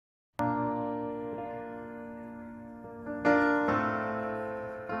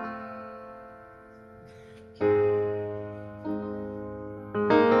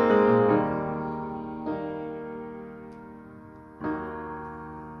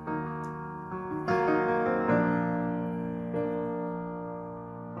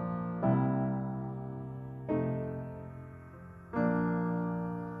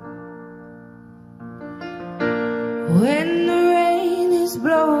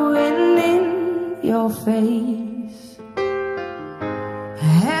your face,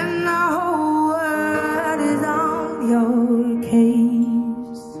 and the whole world is on your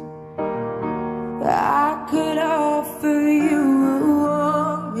case. I could offer you a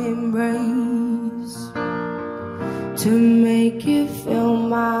warm embrace to make you feel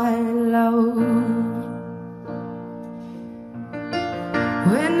my love.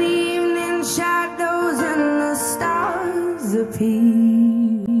 When the evening shadows and the stars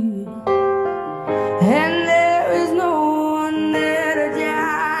appear, and there is no one there to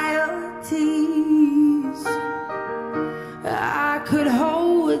dry your tears, I could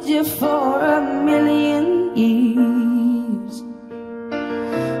hold you for a million years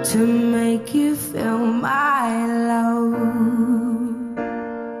to make you feel my love.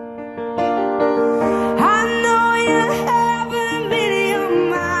 I know you haven't been your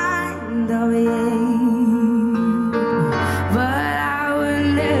mind of it, but I would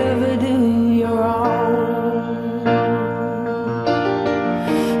never do you wrong.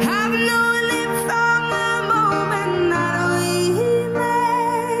 I've known it from the moment that we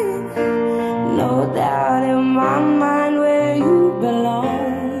met, no doubt in my mind where you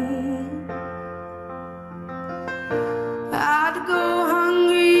belong. I'd go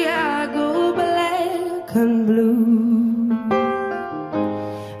hungry, I'd go black and blue,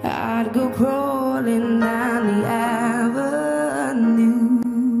 I'd go crawling down the avenue.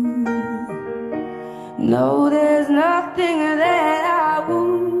 No, there's nothing that I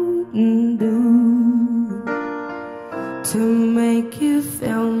wouldn't do to make you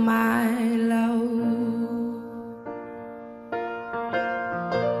feel my love.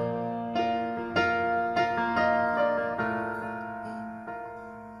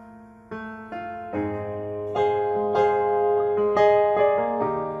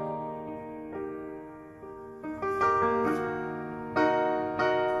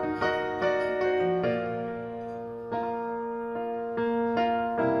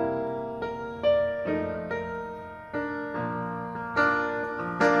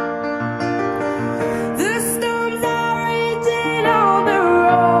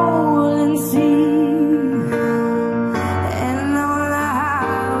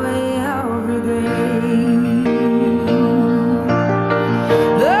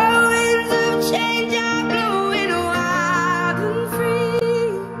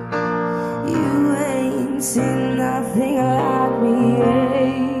 Seen nothing like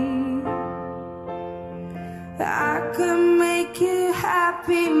me. I could make you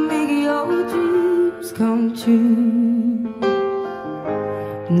happy, make your dreams come true.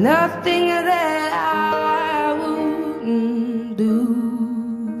 Nothing that I wouldn't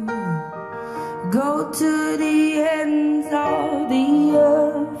do. Go to the ends of the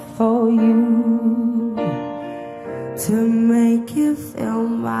earth for you to make you feel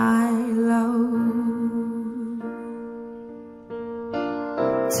my love.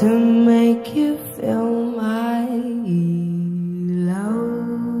 To make you feel my love.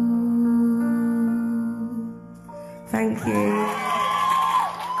 Thank you.